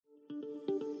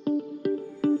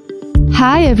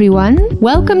Hi everyone,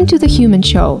 welcome to The Human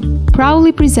Show,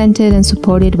 proudly presented and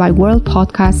supported by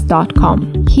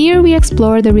worldpodcast.com. Here we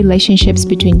explore the relationships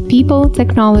between people,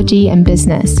 technology, and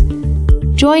business.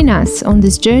 Join us on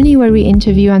this journey where we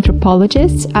interview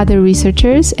anthropologists, other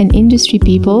researchers, and industry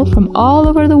people from all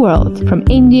over the world, from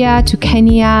India to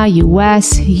Kenya,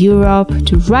 US, Europe,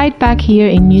 to right back here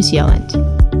in New Zealand.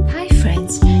 Hi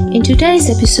friends, in today's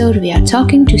episode we are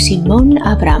talking to Simone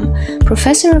Abram,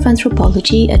 Professor of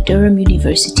Anthropology at Durham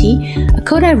University, a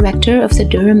co-director of the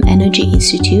Durham Energy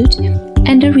Institute,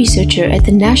 and a researcher at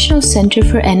the National Center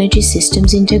for Energy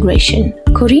Systems Integration.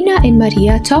 Corina and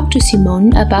Maria talk to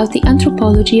Simone about the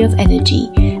anthropology of energy,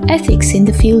 ethics in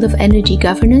the field of energy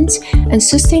governance, and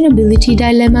sustainability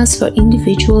dilemmas for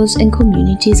individuals and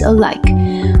communities alike.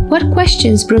 What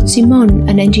questions brought Simone,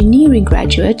 an engineering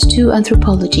graduate, to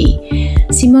anthropology?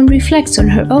 Simone reflects on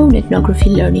her own ethnography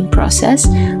learning process,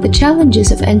 the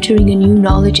challenges of entering a new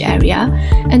knowledge area,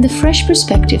 and the fresh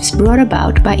perspectives brought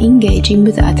about by engaging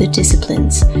with other disciplines.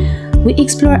 We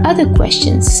explore other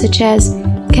questions such as,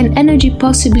 can energy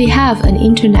possibly have an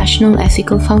international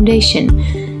ethical foundation?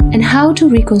 And how to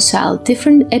reconcile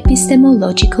different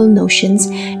epistemological notions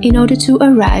in order to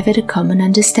arrive at a common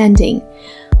understanding.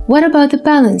 What about the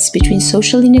balance between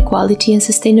social inequality and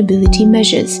sustainability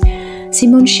measures?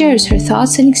 Simone shares her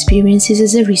thoughts and experiences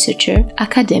as a researcher,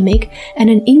 academic, and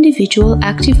an individual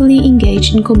actively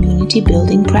engaged in community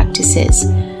building practices.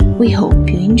 We hope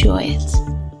you enjoy it.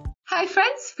 Hi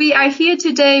friends, we are here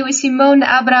today with Simone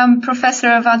Abram,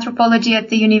 Professor of Anthropology at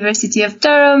the University of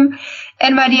Durham,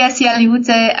 and Maria Cialiute,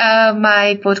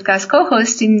 my podcast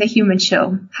co-host in The Human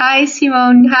Show. Hi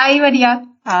Simone. Hi Maria.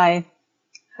 Hi.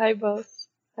 Hi both.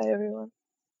 Hi everyone.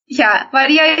 Yeah,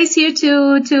 Maria is here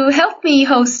to help me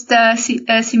host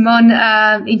Simone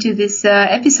into this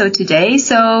episode today.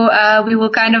 So we will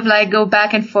kind of like go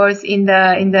back and forth in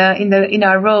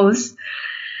our roles.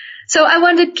 So I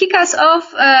want to kick us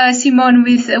off, Simone,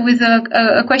 with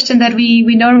a question that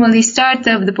we normally start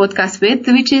the podcast with,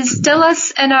 which is tell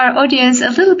us and our audience a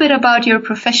little bit about your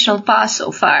professional path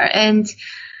so far, and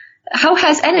how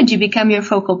has energy become your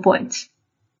focal point?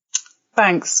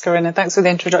 Thanks, Corinna. Thanks for the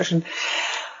introduction.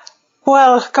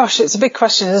 Well, gosh, it's a big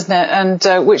question, isn't it?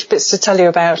 And which bits to tell you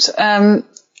about? In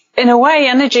a way,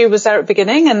 energy was there at the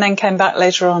beginning and then came back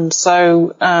later on.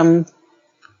 So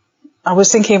I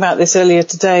was thinking about this earlier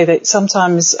today, that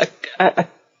sometimes a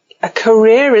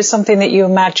career is something that you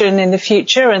imagine in the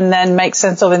future and then make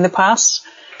sense of in the past.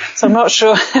 So I'm not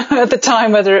sure at the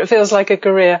time whether it feels like a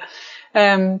career.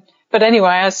 But anyway,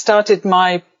 I started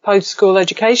my post-school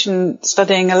education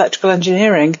studying electrical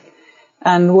engineering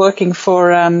and working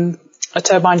for a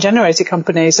turbine generator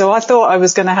company. So I thought I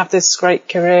was going to have this great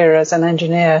career as an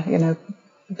engineer, you know,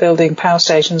 building power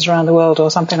stations around the world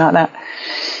or something like that.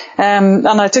 And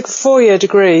I took a 4-year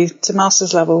degree to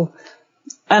master's level.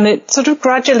 And it sort of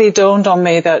gradually dawned on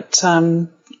me that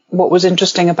what was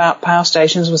interesting about power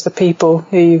stations was the people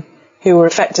who were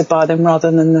affected by them rather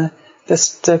than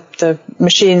the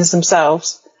machines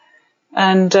themselves.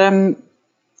 And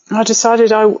I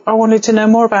decided I wanted to know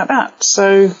more about that.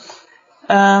 So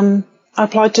I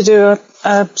applied to do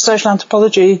a social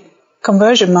anthropology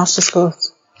conversion master's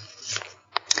course.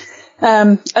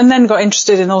 And then got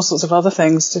interested in all sorts of other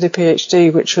things, did a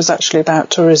PhD, which was actually about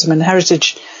tourism and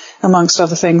heritage, amongst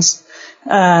other things.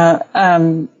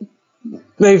 Moved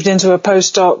into a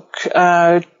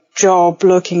postdoc job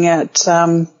looking at,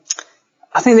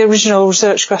 I think the original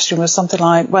research question was something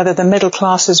like whether the middle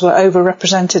classes were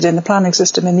overrepresented in the planning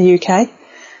system in the UK.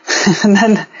 And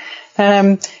then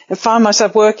I found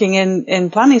myself working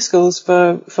in planning schools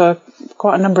for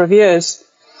quite a number of years.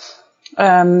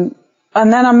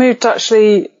 And then I moved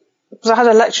actually, because I had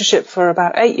a lectureship for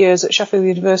about 8 years at Sheffield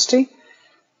University,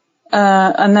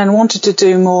 and then wanted to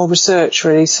do more research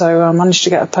really. So I managed to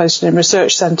get a post in a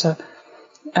research centre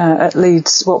at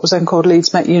Leeds, what was then called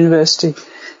Leeds Met University,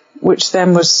 which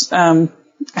then was, for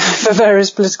various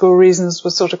political reasons,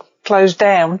 was sort of closed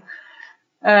down.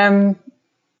 And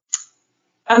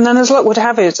then as luck would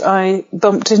have it, I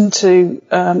bumped into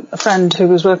a friend who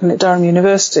was working at Durham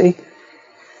University,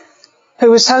 who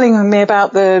was telling me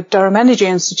about the Durham Energy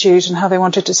Institute and how they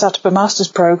wanted to set up a master's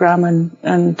program.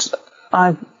 And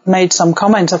I made some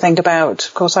comment, I think, about,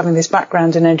 of course, having this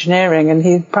background in engineering. And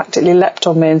he practically leapt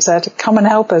on me and said, come and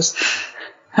help us.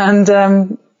 And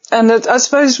I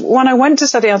suppose when I went to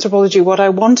study anthropology, what I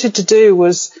wanted to do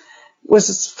was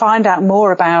find out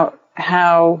more about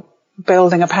how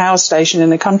building a power station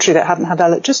in a country that hadn't had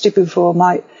electricity before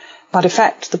might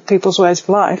affect the people's ways of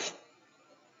life.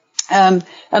 And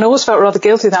I always felt rather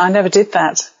guilty that I never did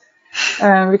that.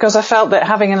 because I felt that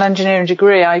having an engineering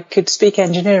degree, I could speak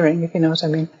engineering, if you know what I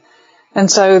mean. And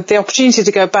so the opportunity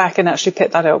to go back and actually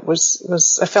pick that up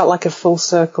was I felt like a full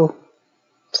circle.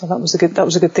 So that was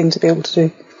a good thing to be able to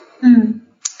do. Mm.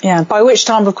 Yeah. By which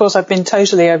time, of course, I've been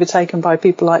totally overtaken by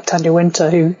people like Tanya Winter,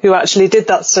 who actually did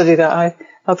that study that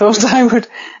I thought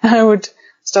I would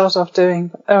start off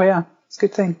doing. Oh yeah, it's a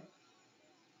good thing.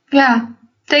 Yeah.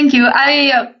 Thank you.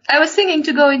 I was thinking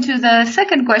to go into the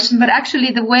second question, but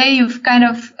actually the way you've kind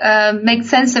of made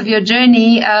sense of your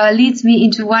journey leads me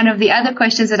into one of the other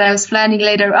questions that I was planning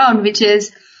later on, which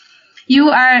is you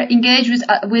are engaged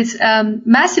with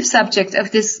massive subject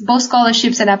of this, both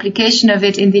scholarships and application of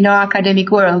it in the non-academic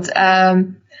world,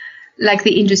 like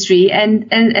the industry, and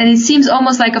it seems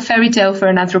almost like a fairy tale for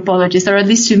an anthropologist, or at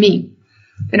least to me.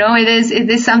 You know, it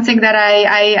is something that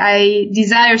I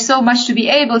desire so much to be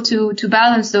able to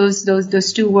balance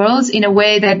those two worlds in a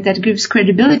way that gives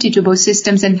credibility to both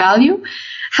systems and value.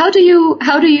 How do you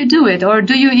do it? Or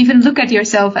do you even look at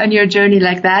yourself and your journey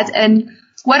like that? And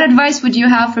what advice would you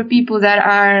have for people that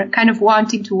are kind of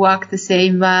wanting to walk the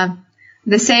same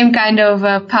kind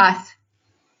of path?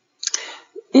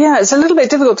 Yeah, it's a little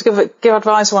bit difficult to give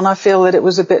advice when I feel that it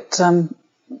was a bit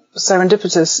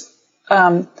serendipitous.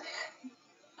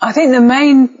 I think the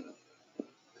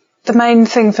main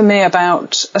thing for me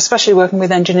about, especially working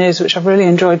with engineers, which I've really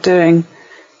enjoyed doing,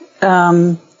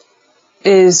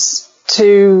 is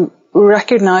to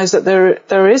recognise that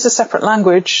there is a separate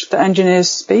language that engineers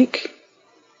speak,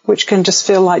 which can just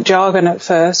feel like jargon at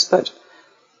first, but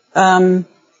and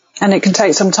it can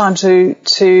take some time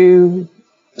to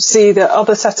see the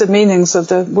other set of meanings of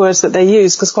the words that they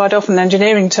use, because quite often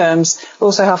engineering terms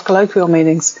also have colloquial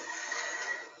meanings.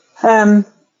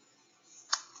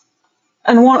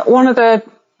 And one of the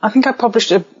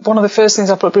first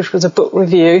things I published was a book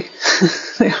review.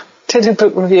 Did a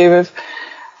book review of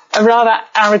a rather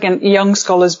arrogant young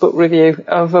scholar's book review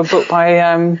of a book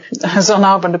by Son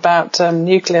Abram about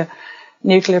nuclear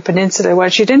peninsula,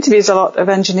 where she'd interviewed a lot of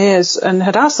engineers and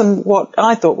had asked them what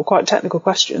I thought were quite technical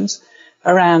questions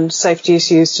around safety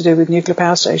issues to do with nuclear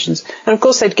power stations. And of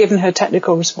course they'd given her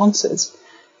technical responses.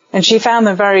 And she found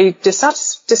them very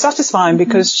dissatisfying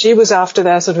because she was after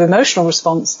their sort of emotional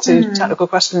response to technical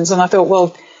questions. And I thought,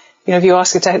 well, you know, if you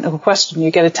ask a technical question,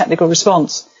 you get a technical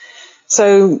response.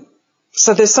 So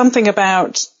there's something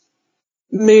about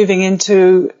moving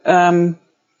into a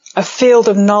field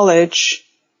of knowledge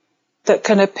that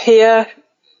can appear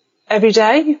every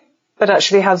day, but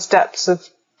actually has depths of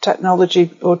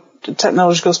technology or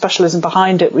technological specialism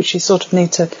behind it, which you sort of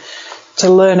need to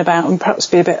learn about and perhaps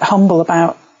be a bit humble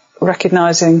about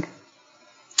recognising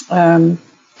the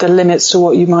limits to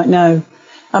what you might know.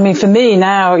 I mean, for me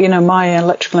now, you know, my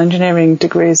electrical engineering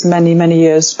degree is many, many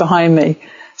years behind me,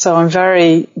 so I'm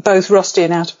very both rusty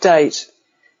and out of date.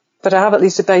 But I have at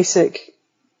least a basic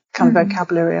kind of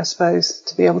vocabulary, I suppose,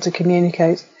 to be able to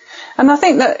communicate. And I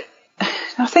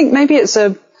think maybe it's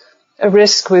a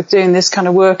risk with doing this kind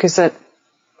of work is that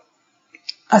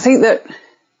I think that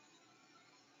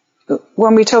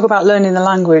when we talk about learning the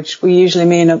language, we usually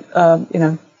mean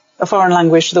a foreign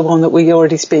language to the one that we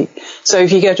already speak. So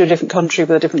if you go to a different country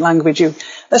with a different language, you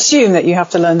assume that you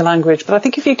have to learn the language. But I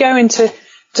think if you go into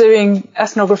doing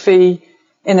ethnography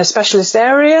in a specialist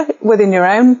area within your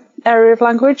own area of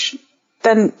language,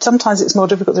 then sometimes it's more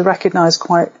difficult to recognise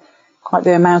quite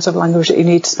the amount of language that you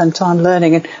need to spend time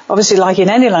learning. And obviously, like in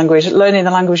any language, learning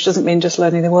the language doesn't mean just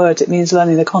learning the words. It means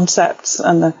learning the concepts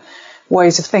and the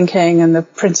ways of thinking and the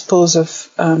principles of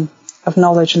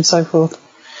knowledge and so forth.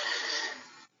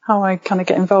 How I kind of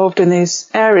get involved in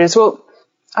these areas. Well,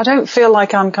 I don't feel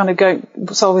like I'm kind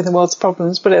of solving the world's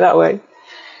problems, put it that way.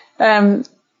 And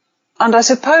I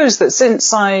suppose that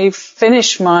since I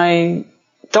finished my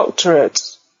doctorate,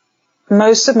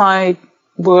 most of my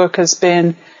work has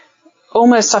been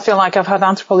almost, I feel like I've had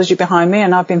anthropology behind me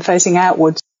and I've been facing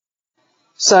outwards.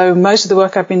 So most of the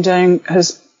work I've been doing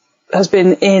has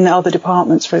been in other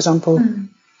departments, for example,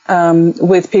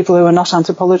 with people who are not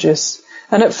anthropologists.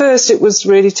 And at first it was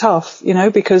really tough, you know,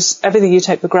 because everything you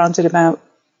take for granted about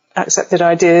accepted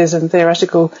ideas and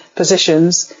theoretical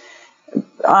positions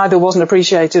either wasn't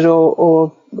appreciated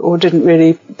or didn't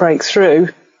really break through.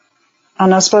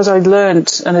 And I suppose I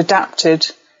learnt and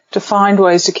adapted to find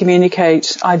ways to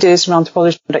communicate ideas from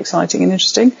anthropology that are exciting and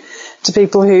interesting to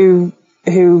people who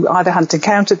either hadn't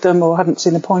encountered them or hadn't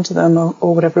seen the point of them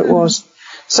or whatever it was.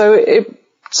 So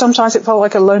sometimes it felt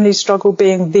like a lonely struggle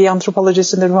being the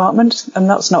anthropologist in the department, and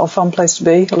that's not a fun place to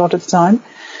be a lot of the time.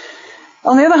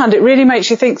 On the other hand, it really makes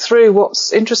you think through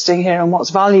what's interesting here and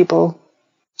what's valuable.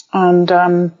 And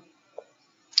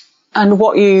and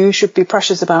what you should be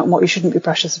precious about and what you shouldn't be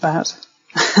precious about.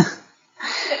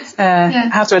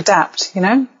 How to adapt, you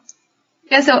know?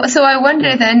 Yeah, so I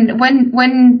wonder then,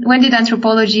 when did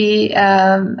anthropology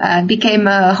became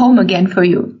a home again for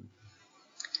you?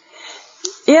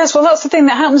 Yes, well, that's the thing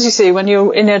that happens, you see, when you're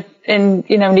when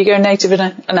you go native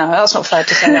no, that's not fair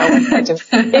to say that I went native.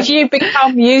 If you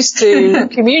become used to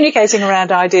communicating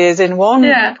around ideas in one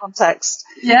context,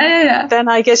 then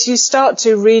I guess you start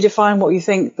to redefine what you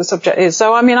think the subject is.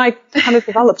 So, I mean, I kind of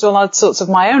developed all sorts of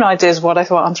my own ideas of what I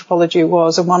thought anthropology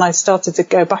was, and when I started to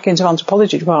go back into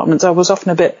anthropology departments, I was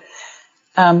often a bit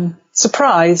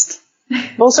surprised,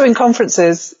 also in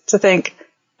conferences, to think,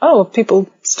 oh, are people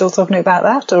still talking about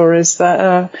that? Or is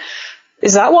that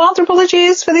what anthropology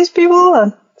is for these people?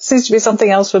 And it seems to be something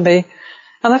else for me.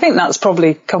 And I think that's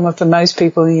probably common for most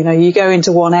people. You know, you go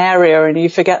into one area and you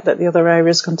forget that the other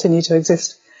areas continue to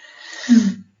exist.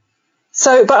 Mm.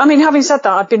 So, but I mean, having said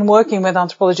that, I've been working with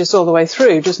anthropologists all the way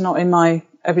through, just not in my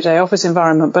everyday office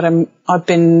environment, but I've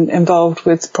been involved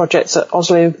with projects at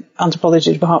Oslo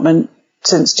Anthropology Department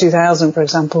since 2000, for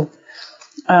example.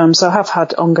 So I have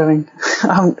had ongoing,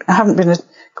 I haven't been a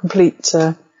complete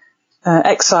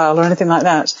exile or anything like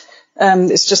that.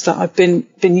 It's just that I've been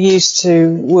used to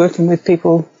working with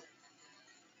people,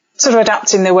 sort of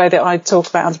adapting the way that I talk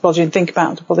about anthropology and think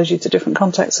about anthropology to different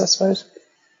contexts, I suppose.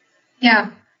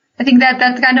 Yeah, I think that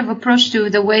kind of approach to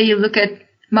the way you look at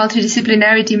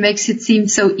multidisciplinarity makes it seem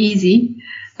so easy,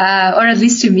 or at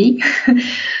least to me.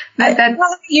 I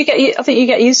think you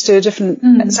get used to a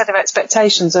different set of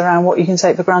expectations around what you can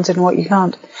take for granted and what you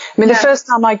can't. I mean, the first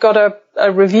time I got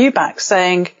a review back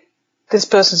saying this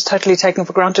person's totally taken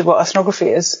for granted what ethnography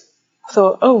is, I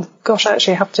thought, oh gosh, I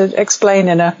actually have to explain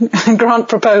in a grant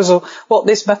proposal what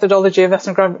this methodology of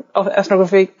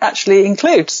ethnography actually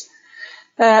includes.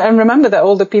 And remember that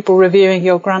all the people reviewing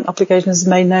your grant applications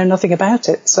may know nothing about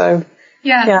it. So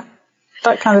yeah,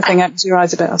 that kind of thing opens your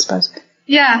eyes a bit, I suppose.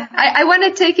 Yeah, I want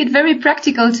to take it very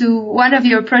practical to one of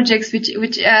your projects,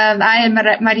 which I and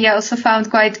Maria also found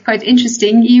quite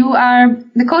interesting. You are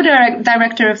the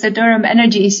co-director of the Durham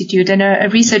Energy Institute and a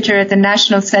researcher at the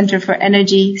National Center for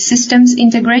Energy Systems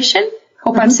Integration.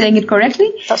 Hope I'm saying it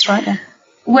correctly. That's right, yeah.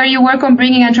 Where you work on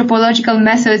bringing anthropological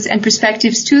methods and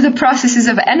perspectives to the processes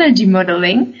of energy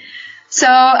modeling. So,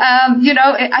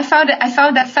 I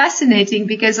found that fascinating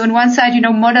because on one side,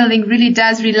 modeling really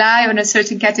does rely on a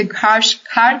certain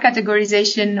hard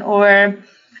categorization or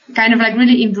kind of like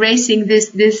really embracing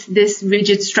this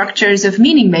rigid structures of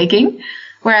meaning making.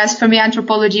 Whereas for me,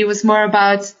 anthropology was more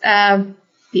about,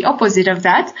 the opposite of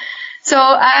that. So,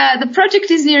 the project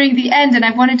is nearing the end and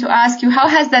I wanted to ask you, how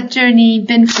has that journey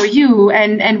been for you?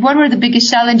 And what were the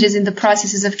biggest challenges in the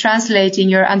processes of translating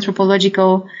your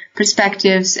anthropological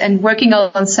perspectives and working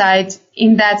alongside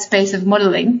in that space of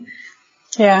modeling?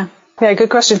 Yeah, good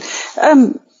question.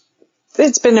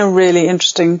 It's been a really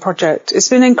interesting project. It's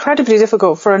been incredibly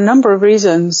difficult for a number of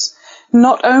reasons.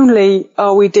 Not only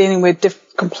are we dealing with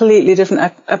completely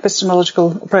different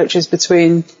epistemological approaches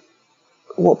between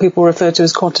what people refer to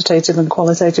as quantitative and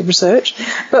qualitative research,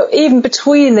 but even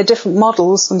between the different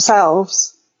models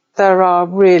themselves, there are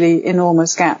really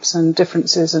enormous gaps and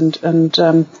differences and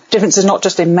differences not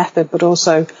just in method but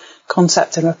also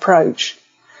concept and approach.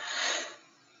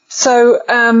 So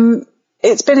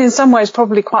it's been in some ways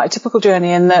probably quite a typical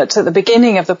journey in that at the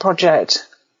beginning of the project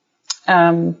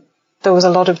there was a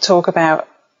lot of talk about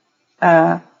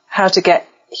how to get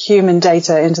human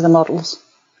data into the models.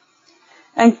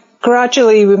 And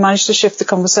gradually we managed to shift the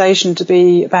conversation to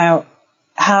be about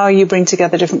how you bring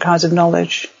together different kinds of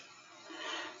knowledge.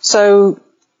 So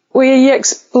we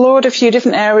explored a few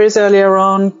different areas earlier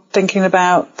on, thinking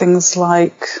about things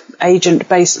like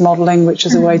agent-based modelling, which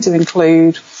is a way to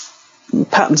include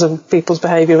patterns of people's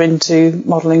behaviour into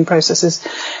modelling processes.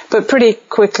 But pretty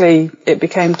quickly it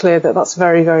became clear that that's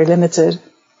very, very limited.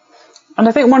 And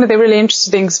I think one of the really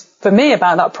interesting things for me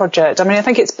about that project, I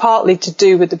think it's partly to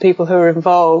do with the people who are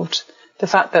involved, the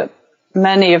fact that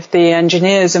many of the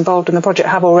engineers involved in the project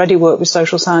have already worked with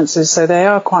social sciences, so they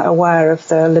are quite aware of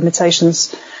the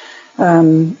limitations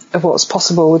of what's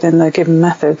possible within their given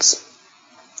methods.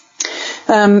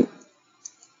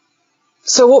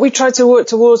 So what we tried to work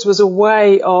towards was a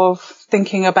way of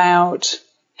thinking about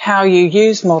how you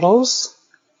use models,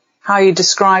 how you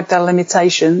describe their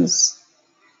limitations,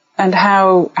 and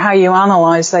how you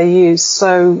analyse their use.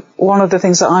 So one of the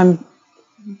things that I'm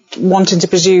wanting to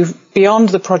pursue beyond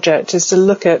the project is to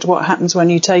look at what happens when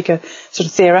you take a sort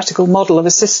of theoretical model of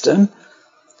a system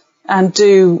and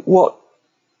do what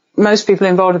most people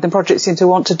involved in the project seem to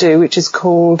want to do, which is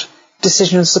called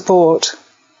decision support.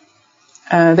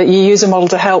 That you use a model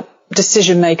to help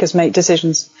decision makers make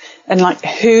decisions, and like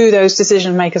who those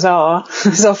decision makers are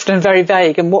is often very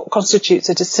vague, and what constitutes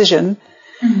a decision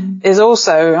is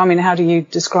also, I mean, how do you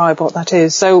describe what that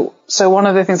is? So one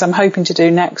of the things I'm hoping to do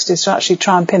next is to actually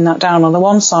try and pin that down on the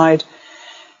one side,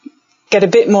 get a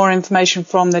bit more information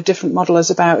from the different modelers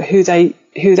about who they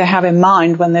have in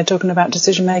mind when they're talking about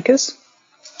decision makers.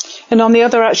 And on the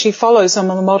other, actually follow some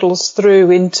of the models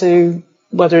through into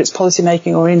whether it's policy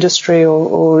making or industry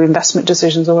or investment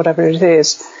decisions or whatever it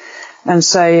is, and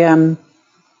say,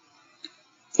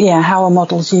 how are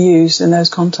models used in those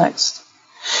contexts?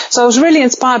 So I was really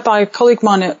inspired by a colleague of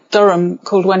mine at Durham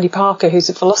called Wendy Parker, who's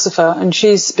a philosopher, and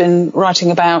she's been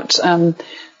writing about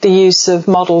the use of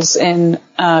models in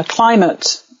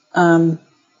climate, the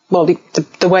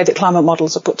way that climate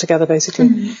models are put together, basically.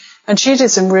 Mm-hmm. And she did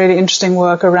some really interesting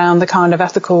work around the kind of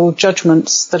ethical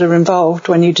judgments that are involved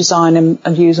when you design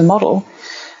and use a model,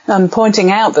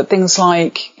 pointing out that things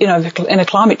like, in a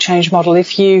climate change model,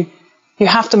 if you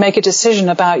have to make a decision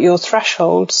about your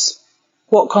thresholds,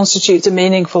 what constitutes a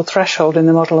meaningful threshold in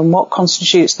the model, and what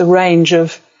constitutes the range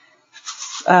of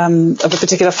a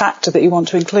particular factor that you want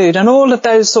to include. And all of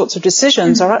those sorts of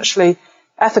decisions are actually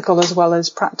ethical as well as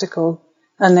practical,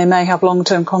 and they may have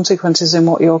long-term consequences in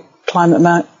what your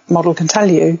climate model can tell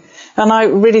you. And I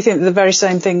really think that the very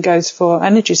same thing goes for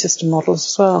energy system models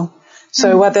as well.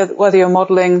 So whether you're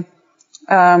modelling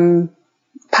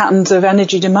patterns of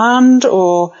energy demand,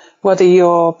 or whether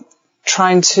you're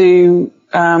trying to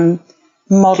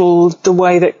model the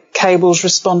way that cables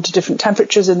respond to different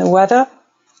temperatures in the weather,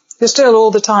 you're still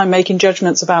all the time making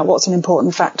judgments about what's an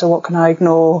important factor, what can I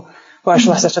ignore, where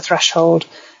shall I set a threshold.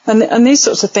 And these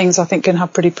sorts of things, I think, can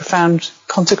have pretty profound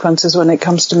consequences when it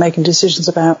comes to making decisions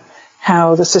about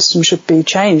how the system should be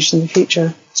changed in the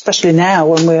future, especially now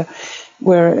when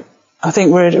we're at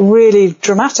a really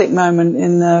dramatic moment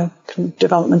in the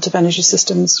development of energy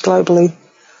systems globally,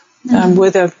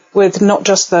 with not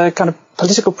just the kind of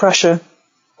political pressure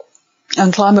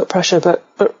and climate pressure, but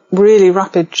really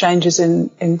rapid changes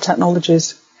in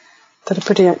technologies that are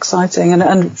pretty exciting.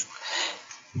 And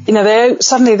they're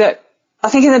suddenly that, I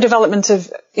think in the development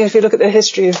of, if you look at the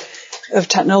history of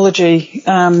technology,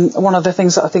 one of the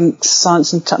things that I think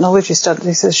science and technology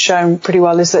studies has shown pretty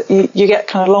well is that you get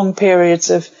kind of long periods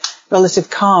of relative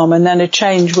calm and then a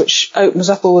change which opens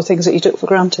up all the things that you took for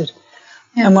granted.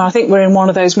 Yeah. And I think we're in one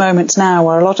of those moments now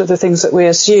where a lot of the things that we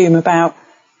assume about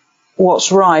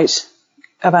what's right,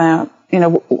 about,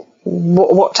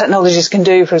 what technologies can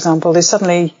do, for example, is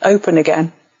suddenly open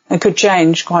again and could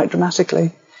change quite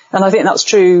dramatically. And I think that's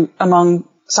true among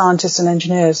scientists and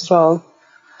engineers as well,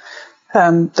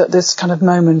 that this kind of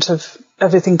moment of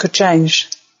everything could change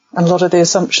and a lot of the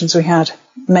assumptions we had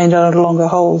may no longer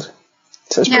hold.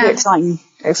 So it's a pretty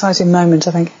exciting moment,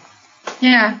 I think.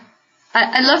 Yeah.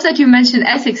 I love that you mentioned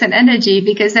ethics and energy,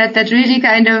 because that really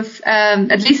kind of,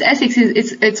 at least ethics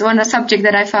it's one subject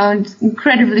that I found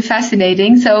incredibly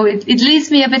fascinating. So it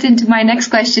leads me a bit into my next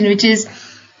question, which is,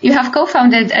 you have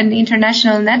co-founded an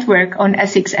international network on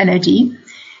ethics energy.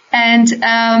 And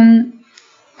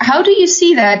how do you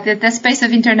see that space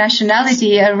of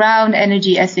internationality around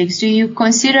energy ethics? Do you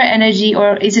consider energy,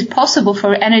 or is it possible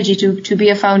for energy to be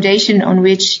a foundation on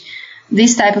which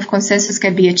this type of consensus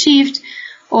can be achieved?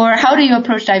 Or how do you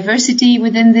approach diversity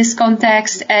within this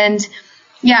context? And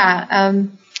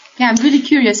I'm really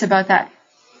curious about that.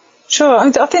 Sure. I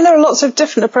think there are lots of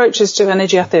different approaches to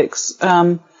energy ethics.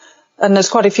 And there's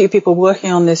quite a few people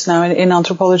working on this now in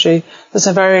anthropology. There's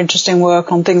some very interesting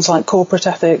work on things like corporate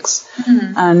ethics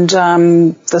and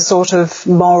the sort of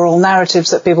moral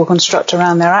narratives that people construct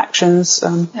around their actions.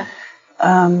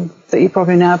 That you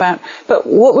probably know about. But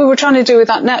what we were trying to do with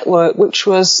that network, which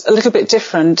was a little bit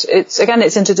different, it's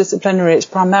interdisciplinary. It's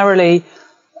primarily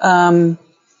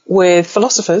with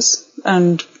philosophers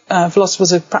and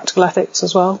philosophers of practical ethics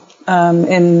as well,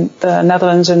 in the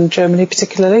Netherlands and Germany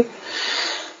particularly.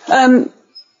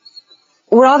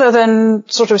 Rather than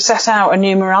sort of set out a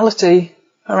new morality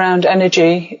around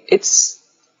energy, it's,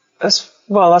 as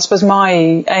well, I suppose my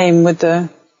aim with the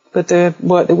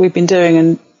work that we've been doing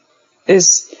and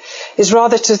is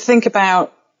rather to think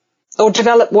about, or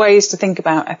develop ways to think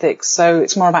about ethics. So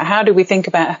it's more about how do we think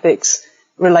about ethics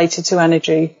related to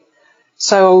energy.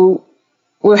 So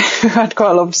we've had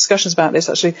quite a lot of discussions about this,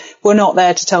 actually. We're not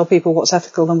there to tell people what's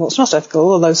ethical and what's not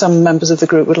ethical, although some members of the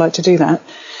group would like to do that.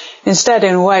 Instead,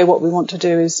 in a way, what we want to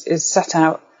do is set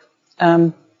out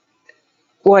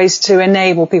ways to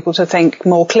enable people to think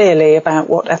more clearly about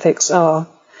what ethics are.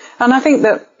 And I think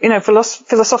that,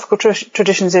 philosophical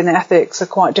traditions in ethics are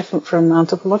quite different from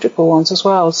anthropological ones as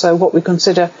well. So what we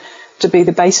consider to be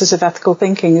the basis of ethical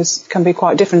thinking can be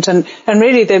quite different. And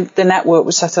really the network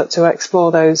was set up to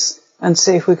explore those and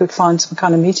see if we could find some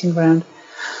kind of meeting ground.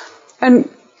 And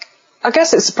I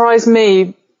guess it surprised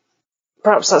me,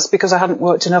 perhaps that's because I hadn't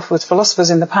worked enough with philosophers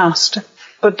in the past,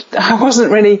 but I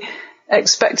wasn't really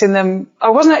expecting the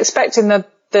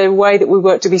way that we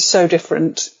work to be so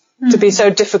different, to be so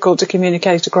difficult to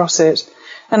communicate across it.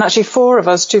 And actually 4 of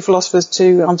us, 2 philosophers,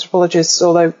 2 anthropologists,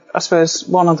 although I suppose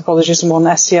 1 anthropologist and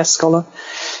 1 STS scholar,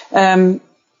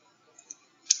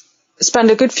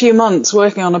 spend a good few months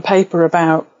working on a paper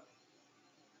about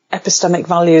epistemic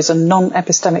values and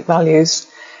non-epistemic values.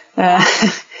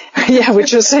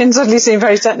 Which suddenly seemed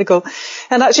very technical.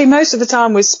 And actually most of the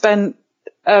time was spent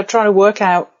trying to work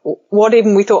out what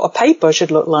even we thought a paper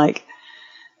should look like,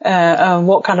 and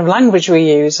what kind of language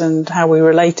we use and how we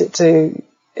relate it to,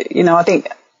 I think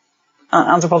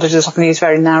anthropologists often use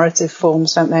very narrative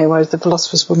forms, don't they? Whereas the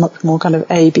philosophers were much more kind of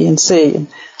A, B, and C, and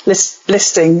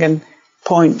listing and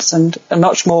points, and a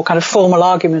much more kind of formal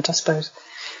argument, I suppose.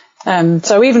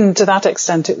 So even to that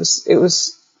extent, it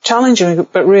was challenging,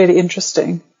 but really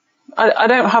interesting. I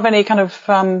don't have any kind of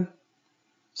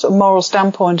sort of moral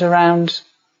standpoint around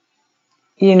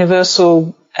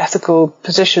universal ethical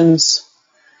positions.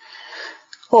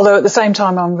 Although at the same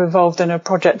time I'm involved in a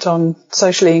project on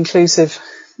socially inclusive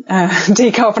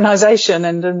decarbonisation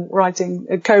and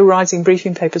co-writing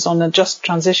briefing papers on a just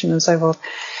transition and so forth.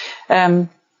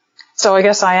 So I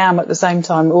guess I am at the same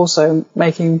time also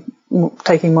taking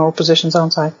moral positions,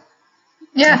 aren't I?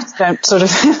 Yeah. I don't sort of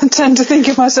tend to think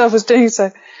of myself as doing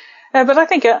so. But I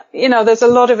think, there's a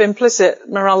lot of implicit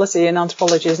morality in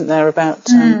anthropology, isn't there, about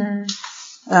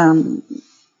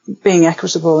being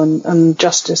equitable and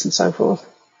justice and so forth.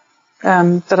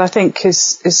 That I think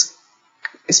is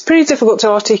pretty difficult to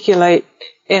articulate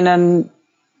in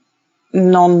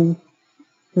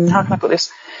how can I put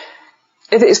this?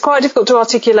 It's quite difficult to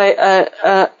articulate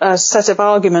a set of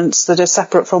arguments that are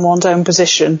separate from one's own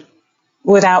position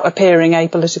without appearing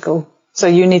apolitical. So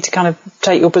you need to kind of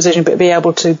take your position but be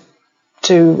able to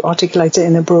articulate it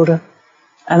in a broader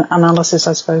analysis,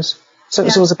 I suppose. So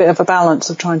it's always a bit of a balance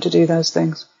of trying to do those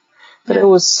things. But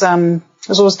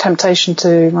there's always temptation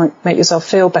to make yourself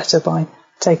feel better by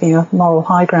taking a moral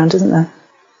high ground, isn't there?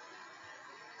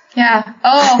 Yeah.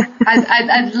 Oh,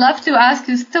 I'd love to ask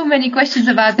you so many questions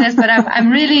about this, but I'm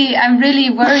really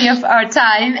worried of our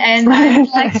time, and I'd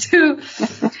like to.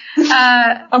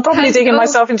 I'm probably digging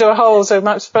myself into a hole, so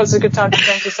I suppose it's a good time to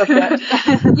change the subject.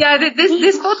 Yeah,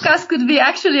 this podcast could be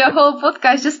actually a whole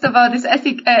podcast just about this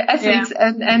ethics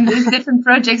and these different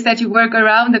projects that you work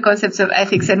around the concepts of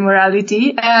ethics and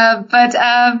morality. I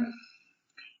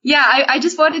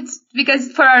just wanted,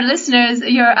 because for our listeners,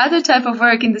 your other type of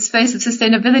work in the space of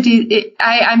sustainability,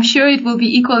 I'm sure it will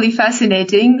be equally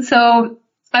fascinating. So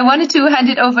I wanted to hand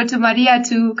it over to Maria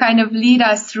to kind of lead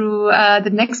us through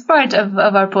the next part of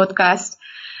our podcast.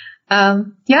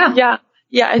 Yeah,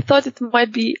 I thought it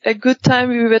might be a good time.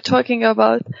 We were talking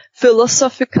about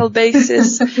philosophical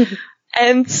basis.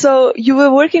 And so you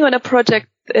were working on a project,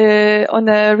 on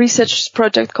a research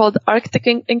project called Arctic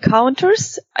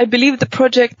Encounters. I believe the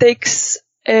project takes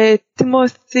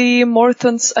Timothy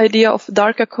Morton's idea of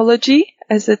dark ecology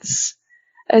as its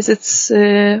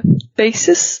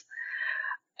basis.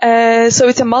 So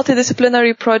it's a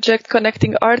multidisciplinary project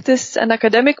connecting artists and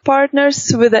academic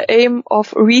partners with the aim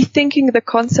of rethinking the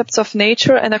concepts of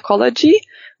nature and ecology,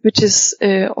 which is,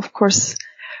 of course,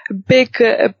 big,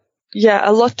 a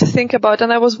lot to think about.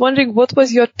 And I was wondering, what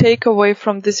was your takeaway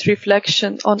from this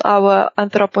reflection on our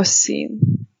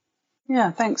Anthropocene? Yeah,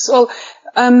 thanks. Well,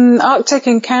 Arctic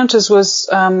Encounters was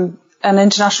an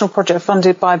international project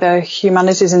funded by the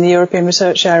Humanities in the European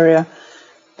Research Area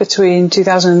between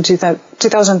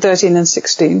 2013 and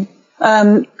 16.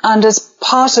 And as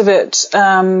part of it,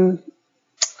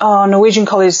 our Norwegian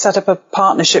colleagues set up a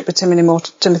partnership with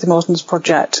Timothy Morton's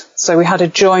project. So we had a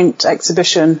joint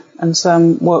exhibition and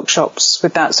some workshops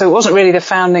with that. So it wasn't really the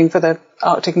founding for the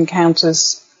Arctic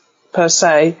Encounters per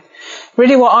se.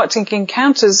 Really what Arctic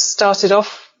Encounters started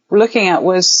off looking at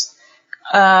was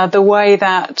the way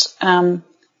that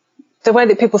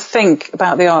people think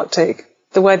about the Arctic,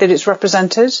 the way that it's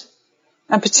represented,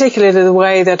 and particularly the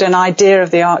way that an idea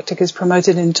of the Arctic is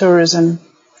promoted in tourism,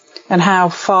 and how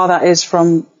far that is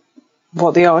from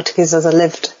what the Arctic is as a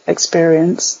lived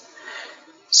experience.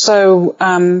 So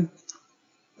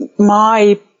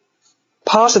my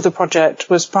part of the project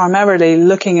was primarily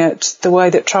looking at the way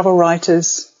that travel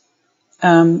writers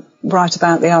write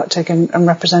about the Arctic and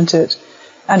represent it.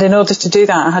 And in order to do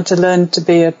that, I had to learn to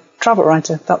be a travel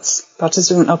writer. That's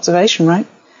participant observation, right?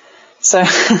 So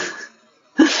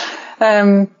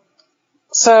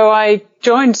So I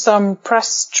joined some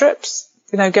press trips,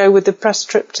 go with the press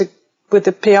trip with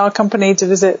the PR company to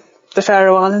visit the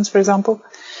Faroe Islands, for example,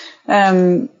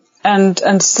 and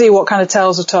see what kind of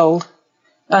tales are told.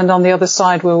 And on the other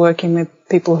side, we're working with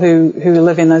people who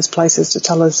live in those places to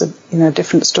tell us,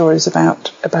 different stories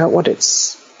about what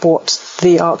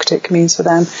the Arctic means for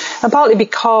them. And partly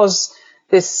because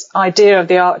this idea of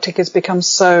the Arctic has become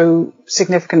so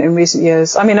significant in recent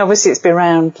years. I mean, obviously it's been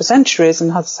around for centuries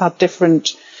and has had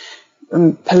different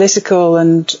political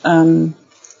and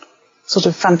sort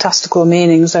of fantastical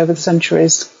meanings over the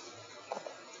centuries.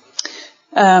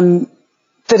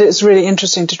 That it's really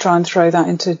interesting to try and throw that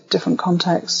into different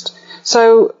context.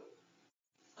 So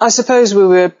I suppose we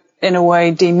were, in a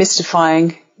way,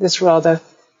 demystifying this rather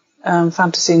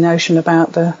fantasy notion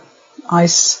about the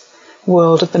ice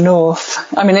world of the north.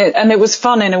 I mean, it was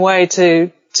fun in a way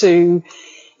to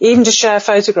even to share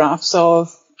photographs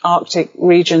of Arctic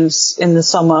regions in the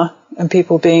summer and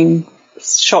people being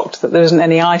shocked that there isn't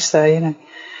any ice there,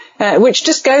 which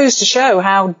just goes to show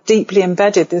how deeply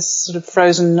embedded this sort of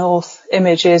frozen north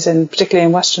image is, particularly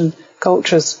in Western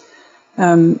cultures,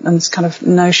 and this kind of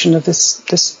notion of this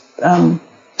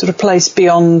sort of place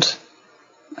beyond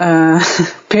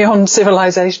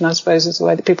civilization, I suppose, is the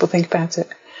way that people think about it.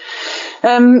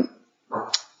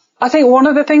 I think one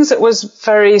of the things that was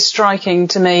very striking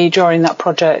to me during that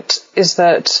project is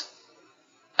that,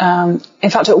 in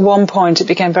fact, at one point it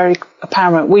became very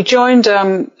apparent. We joined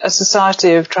a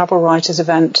Society of Travel Writers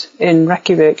event in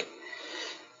Reykjavik,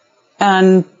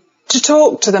 and to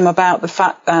talk to them about the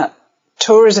fact that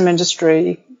tourism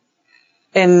industry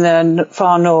in the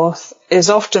far north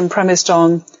is often premised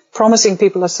on promising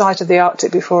people a sight of the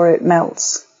Arctic before it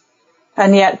melts.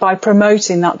 And yet by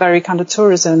promoting that very kind of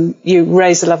tourism, you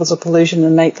raise the levels of pollution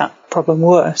and make that problem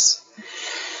worse.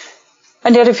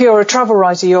 And yet if you're a travel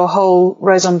writer, your whole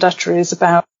raison d'etre is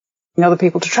about getting other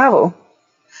people to travel.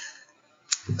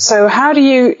 So how do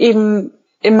you even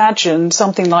imagine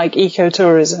something like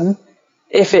ecotourism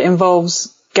if it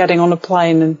involves getting on a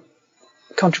plane and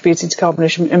contributing to carbon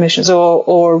emissions,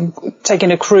 or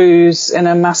taking a cruise in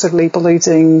a massively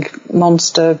polluting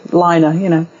monster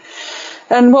liner,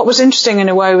 And what was interesting in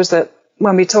a way was that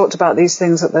when we talked about these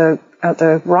things at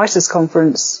the writers'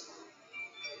 conference,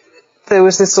 there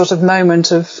was this sort of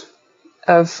moment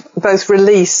of both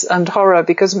release and horror,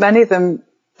 because many of them,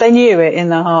 they knew it in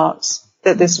their hearts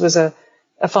that this was a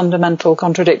fundamental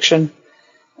contradiction,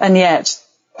 and yet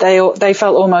they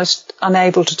felt almost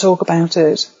unable to talk about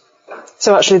it.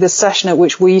 So actually the session at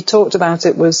which we talked about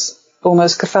it was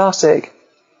almost cathartic.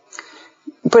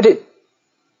 But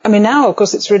now, of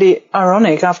course, it's really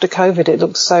ironic. After COVID,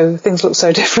 things look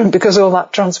so different because all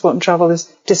that transport and travel has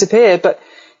disappeared. But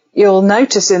you'll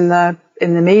notice in the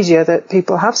media that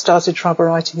people have started travel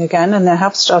writing again, and they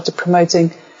have started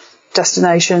promoting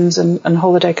destinations and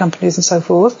holiday companies and so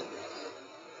forth.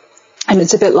 And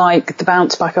it's a bit like the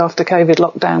bounce back after COVID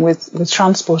lockdown with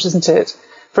transport, isn't it?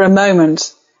 For a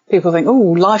moment, people think,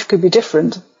 oh, life could be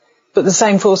different. But the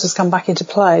same forces come back into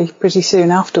play pretty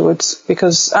soon afterwards,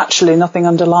 because actually nothing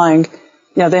underlying,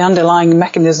 the underlying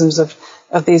mechanisms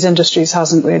of these industries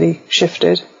hasn't really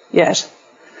shifted yet.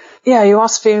 Yeah, you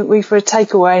asked me for a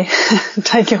takeaway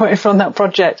from that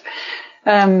project.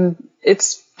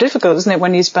 It's difficult, isn't it,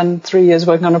 when you spend 3 years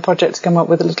working on a project to come up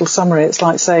with a little summary. It's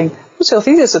like saying, what's your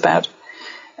thesis about?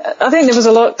 I think there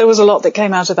was a lot that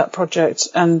came out of that project,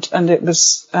 and it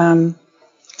was,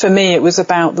 for me, it was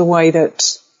about the way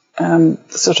that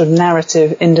sort of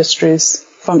narrative industries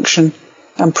function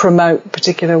and promote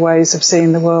particular ways of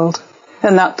seeing the world,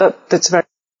 and that's very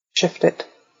shifted.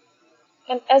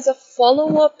 And as a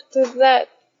follow-up to that,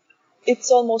 it's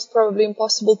almost probably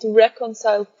impossible to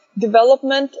reconcile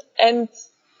development and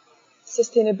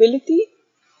sustainability.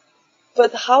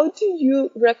 But how do you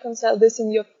reconcile this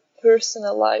in your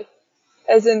personal life?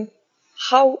 As in,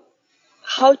 how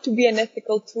to be an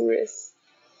ethical tourist?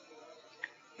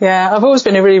 Yeah, I've always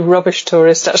been a really rubbish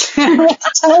tourist, actually. I'm a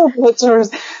terrible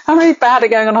tourist. I'm really bad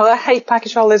at going on holiday. I hate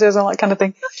package holidays and all that kind of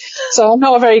thing. So I'm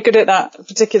not very good at that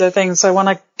particular thing. So when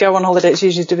I go on holiday, it's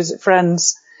usually to visit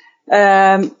friends.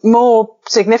 More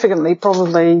significantly,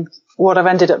 probably what I've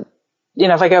ended up,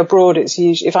 if I go abroad, it's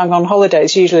usually, if I'm on holiday,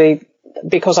 it's usually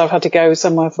because I've had to go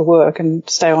somewhere for work and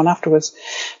stay on afterwards.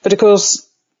 But of course,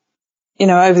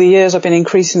 over the years, I've been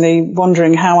increasingly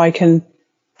wondering how I can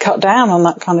cut down on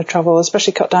that kind of travel,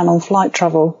 especially cut down on flight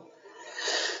travel,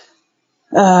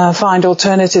 find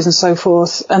alternatives and so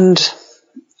forth. And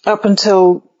up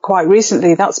until quite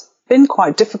recently, that's been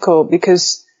quite difficult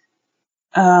because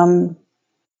you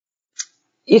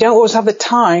don't always have the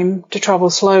time to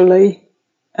travel slowly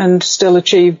and still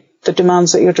achieve the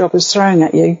demands that your job is throwing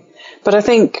at you. But I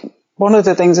think one of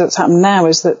the things that's happened now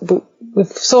is that we've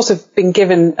sort of been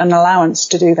given an allowance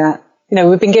to do that. You know,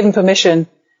 we've been given permission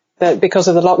that because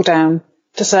of the lockdown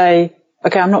to say,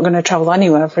 okay, I'm not going to travel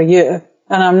anywhere for a year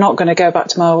and I'm not going to go back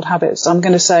to my old habits. I'm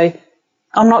going to say,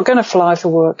 I'm not going to fly for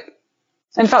work.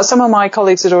 In fact, some of my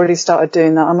colleagues had already started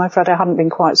doing that. I'm afraid I hadn't been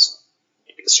quite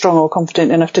strong or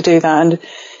confident enough to do that. And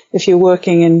if you're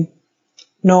working in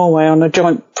Norway on a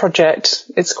joint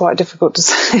project, it's quite difficult to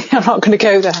say, I'm not going to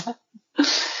go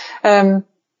there.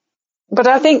 But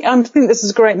I think this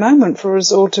is a great moment for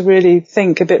us all to really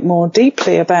think a bit more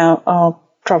deeply about our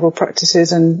travel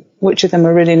practices and which of them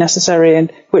are really necessary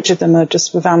and which of them are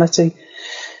just for vanity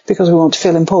because we want to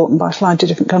feel important by flying to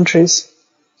different countries.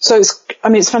 So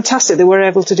it's fantastic that we're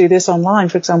able to do this online,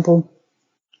 for example.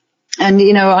 And,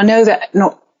 you know, I know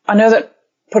that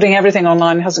putting everything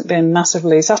online hasn't been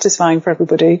massively satisfying for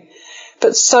everybody,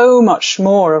 but so much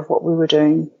more of what we were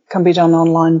doing can be done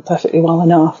online perfectly well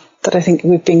enough that I think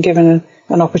we've been given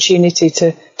an opportunity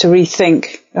to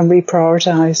rethink and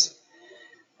reprioritize.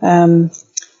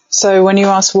 So when you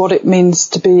ask what it means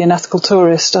to be an ethical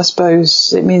tourist, I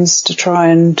suppose it means to try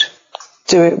and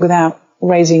do it without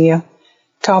raising your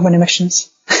carbon emissions.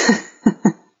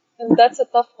 And that's a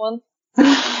tough one.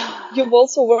 You've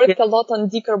also worked a lot on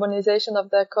decarbonization of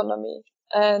the economy,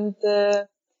 and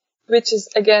which is,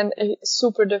 again, a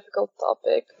super difficult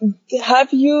topic.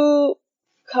 Have you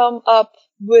come up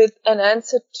with an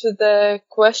answer to the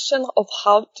question of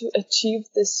how to achieve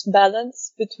this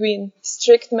balance between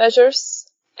strict measures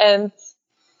and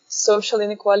social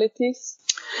inequalities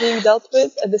being dealt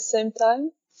with at the same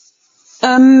time?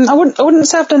 I wouldn't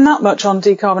say I've done that much on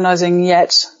decarbonising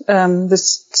yet.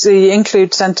 The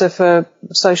Include Centre for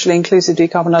Socially Inclusive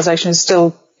Decarbonisation is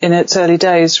still in its early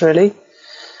days, really.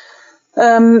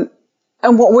 And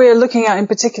what we're looking at in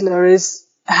particular is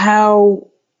how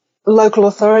local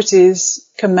authorities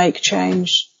can make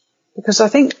change. Because I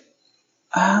think,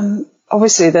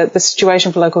 obviously the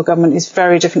situation for local government is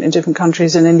very different in different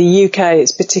countries. And in the UK,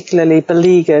 it's particularly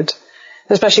beleaguered,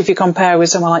 especially if you compare with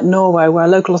somewhere like Norway, where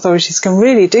local authorities can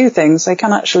really do things. They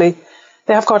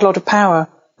have quite a lot of power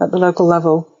at the local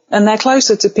level. And they're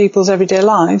closer to people's everyday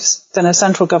lives than a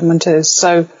central government is.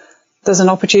 So there's an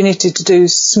opportunity to do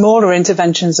smaller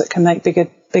interventions that can make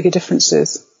bigger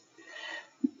differences.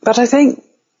 But I think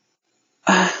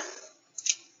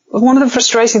one of the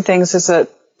frustrating things is that,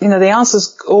 you know, the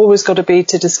answer's always got to be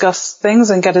to discuss things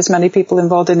and get as many people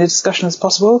involved in the discussion as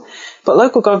possible. But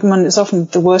local government is often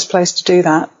the worst place to do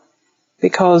that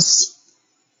because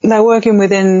they're working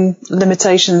within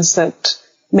limitations that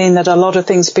mean that a lot of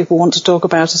things people want to talk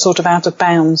about are sort of out of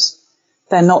bounds.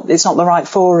 It's not the right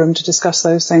forum to discuss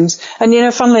those things. And, you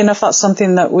know, funnily enough, that's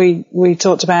something that we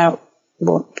talked about,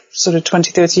 sort of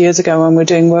 20, 30 years ago when we're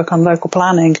doing work on local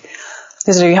planning.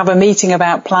 Is that you have a meeting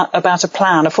about a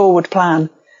plan, a forward plan.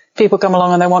 People come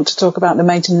along and they want to talk about the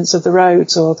maintenance of the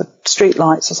roads or the street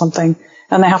lights or something.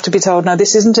 And they have to be told, no,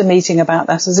 this isn't a meeting about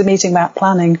that. It's a meeting about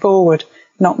planning forward,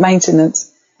 not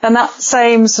maintenance. And that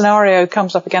same scenario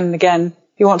comes up again and again.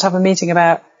 You want to have a meeting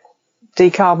about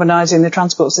decarbonising the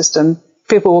transport system.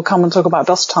 People will come and talk about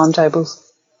bus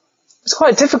timetables. It's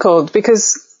quite difficult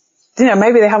because, you know,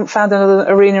 maybe they haven't found another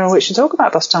arena in which to talk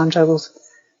about bus timetables.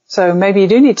 So maybe you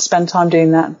do need to spend time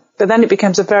doing that. But then it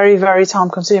becomes a very, very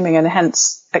time-consuming and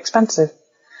hence expensive.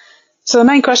 So the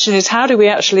main question is, how do we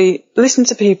actually listen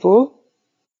to people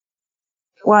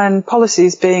when policy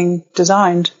is being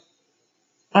designed?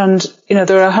 And, you know,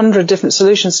 there are 100 different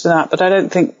solutions to that, but I don't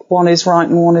think one is right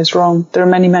and one is wrong. There are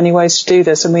many, many ways to do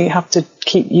this, and we have to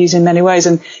keep using many ways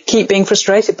and keep being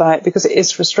frustrated by it because it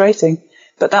is frustrating.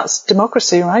 But that's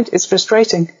democracy, right? It's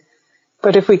frustrating.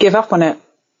 But if we give up on it,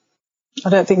 I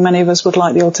don't think many of us would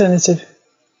like the alternative.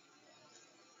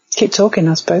 Keep talking,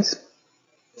 I suppose.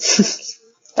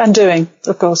 And doing,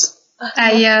 of course.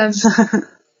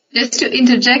 Just to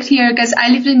interject here, because I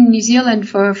lived in New Zealand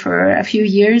for a few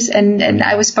years, and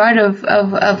I was part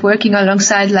of working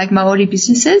alongside like Maori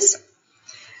businesses.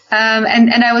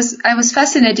 And I was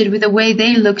fascinated with the way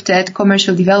they looked at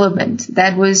commercial development.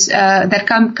 That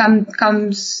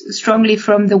comes strongly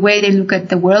from the way they look at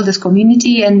the world as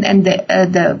community and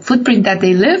the footprint that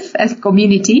they live as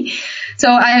community.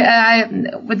 So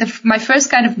with my first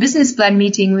kind of business plan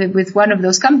meeting with one of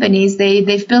those companies,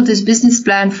 they've built this business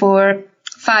plan for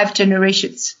 5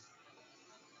 generations.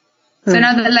 So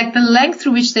now, the length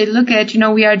through which they look at, you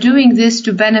know, we are doing this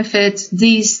to benefit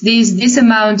this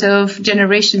amount of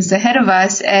generations ahead of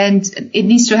us, and it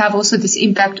needs to have also this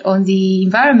impact on the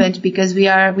environment because we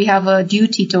have a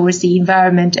duty towards the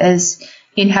environment as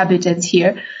inhabitants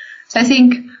here. So I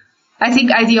think I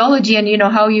think ideology and,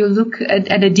 how you look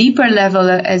at a deeper level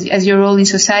as your role in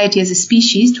society as a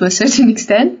species to a certain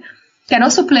extent can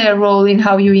also play a role in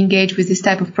how you engage with this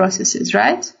type of processes,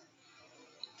 right?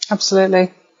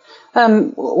 Absolutely.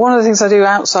 One of the things I do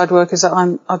outside work is that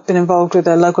I've been involved with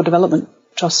a local development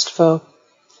trust for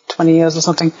 20 years or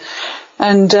something.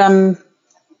 And,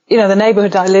 the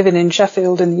neighbourhood I live in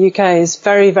Sheffield in the UK is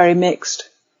very, very mixed.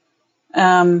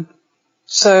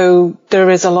 So there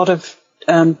is a lot of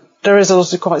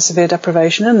quite severe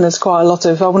deprivation, and there's quite a lot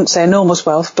of, I wouldn't say enormous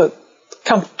wealth, but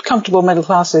comfortable middle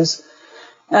classes.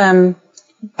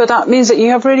 But that means that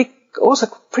you have really also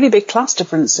pretty big class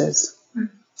differences.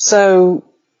 So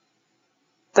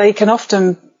they can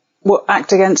often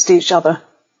act against each other.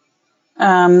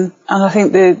 And I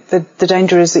think the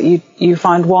danger is that you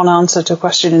find one answer to a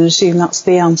question and assume that's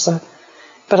the answer.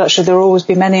 But actually there will always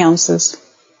be many answers.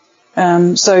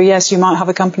 So yes, you might have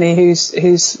a company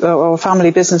or a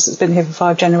family business that's been here for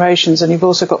 5 generations, and you've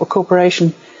also got a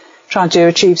corporation trying to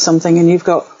achieve something, and you've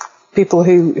got people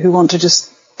who want to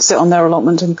just sit on their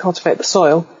allotment and cultivate the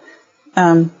soil.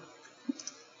 And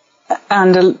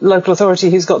a local authority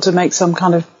who's got to make some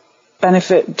kind of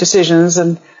benefit decisions,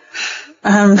 and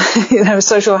a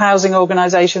social housing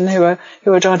organisation who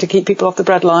are trying to keep people off the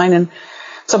breadline, and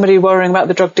somebody worrying about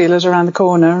the drug dealers around the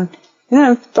corner.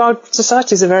 Our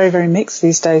societies are very, very mixed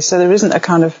these days, so there isn't a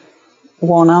kind of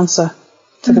one answer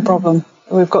to the problem.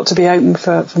 We've got to be open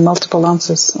for multiple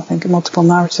answers, I think, and multiple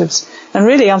narratives. And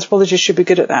really, anthropologists should be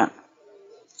good at that,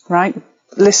 right?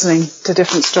 Listening to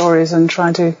different stories and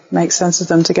trying to make sense of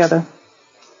them together.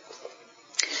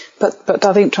 But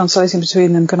I think translating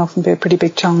between them can often be a pretty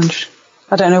big challenge.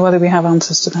 I don't know whether we have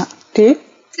answers to that. Do you?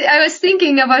 I was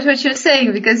thinking about what you're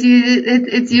saying, because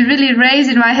you really raised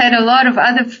in my head a lot of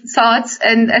other thoughts.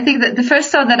 And I think that the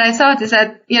first thought that I thought is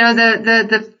that,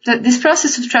 this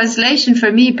process of translation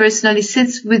for me personally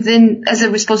sits as a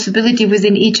responsibility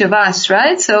within each of us,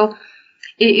 right? So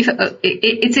if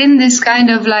it's in this kind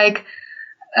of like,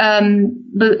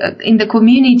 in the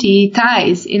community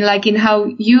ties, in how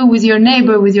you with your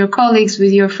neighbor, with your colleagues,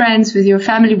 with your friends, with your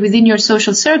family, within your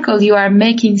social circle, you are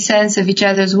making sense of each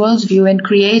other's worldview and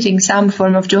creating some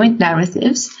form of joint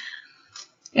narratives.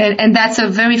 And that's a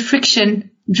very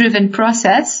friction driven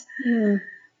process.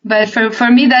 But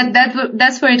for me,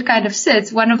 that's where it kind of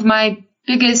sits. One of my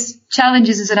biggest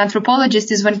challenges as an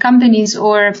anthropologist is when companies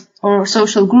or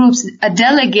social groups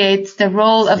delegate the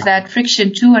role of that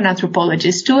friction to an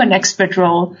anthropologist, to an expert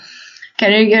role.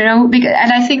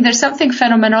 And I think there's something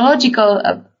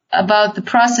phenomenological about the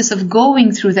process of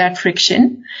going through that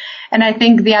friction. And I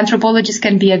think the anthropologist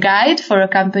can be a guide for a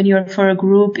company or for a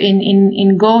group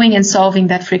in going and solving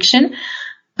that friction.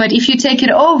 But if you take it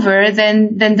over,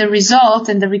 then the result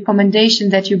and the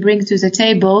recommendation that you bring to the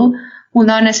table will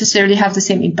not necessarily have the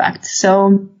same impact.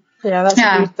 So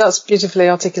that's beautifully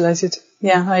articulated.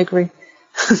 Yeah, I agree.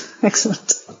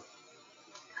 Excellent.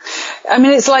 I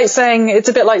mean, it's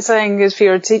a bit like saying if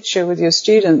you're a teacher with your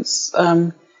students,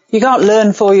 you can't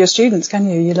learn for your students, can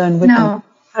you? You learn with them.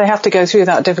 They have to go through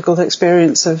that difficult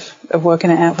experience of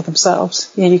working it out for themselves.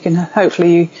 You can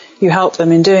hopefully you help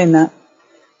them in doing that,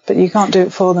 but you can't do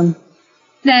it for them.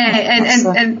 Yeah,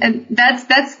 and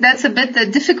that's a bit the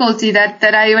difficulty that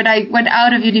when I went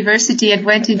out of university and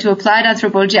went into applied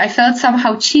anthropology, I felt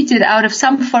somehow cheated out of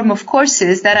some form of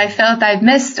courses that I felt I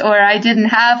missed or I didn't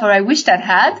have or I wished I'd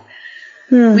had.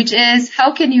 Which is,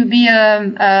 how can you be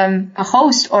a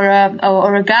host or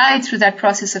a guide through that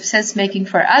process of sense making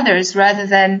for others rather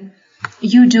than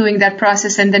you doing that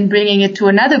process and then bringing it to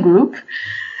another group?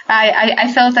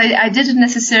 I felt I didn't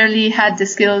necessarily had the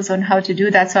skills on how to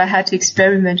do that, so I had to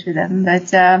experiment with them.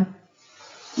 But I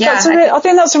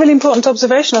think that's a really important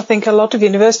observation. I think a lot of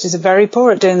universities are very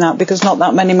poor at doing that because not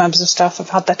that many members of staff have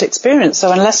had that experience.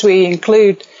 So unless we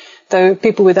include the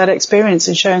people with that experience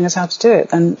in showing us how to do it,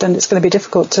 then it's going to be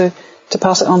difficult to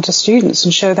pass it on to students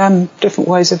and show them different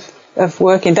ways of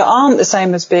working that aren't the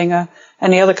same as being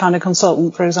any other kind of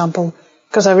consultant, for example.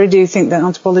 Because I really do think that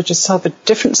anthropologists have a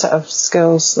different set of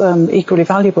skills, equally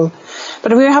valuable.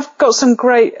 But we have got some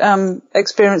great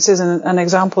experiences and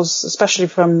examples, especially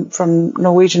from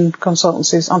Norwegian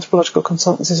consultancies, anthropological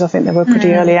consultancies. I think they were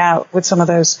pretty early out with some of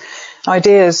those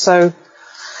ideas. So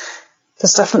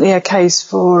there's definitely a case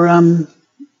for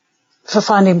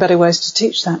finding better ways to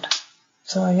teach that.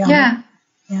 So yeah.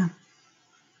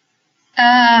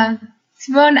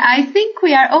 Simone, I think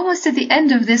we are almost at the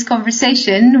end of this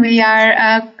conversation. We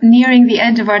are nearing the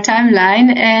end of our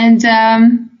timeline,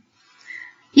 and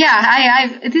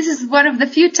Yeah, this is one of the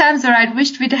few times where I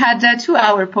wished we'd had a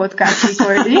 2-hour podcast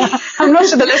recording. I'm not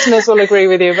sure the listeners will agree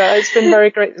with you, but it's been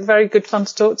very good fun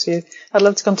to talk to you. I'd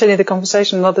love to continue the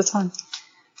conversation another time.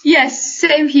 Yes,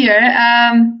 same here.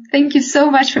 Thank you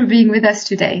so much for being with us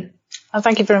today. And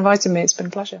thank you for inviting me. It's been a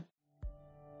pleasure.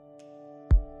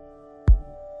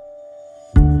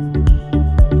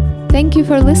 Thank you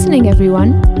for listening,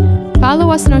 everyone.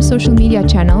 Follow us on our social media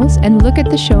channels and look at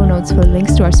the show notes for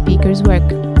links to our speakers' work.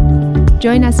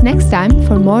 Join us next time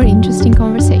for more interesting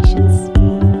conversations.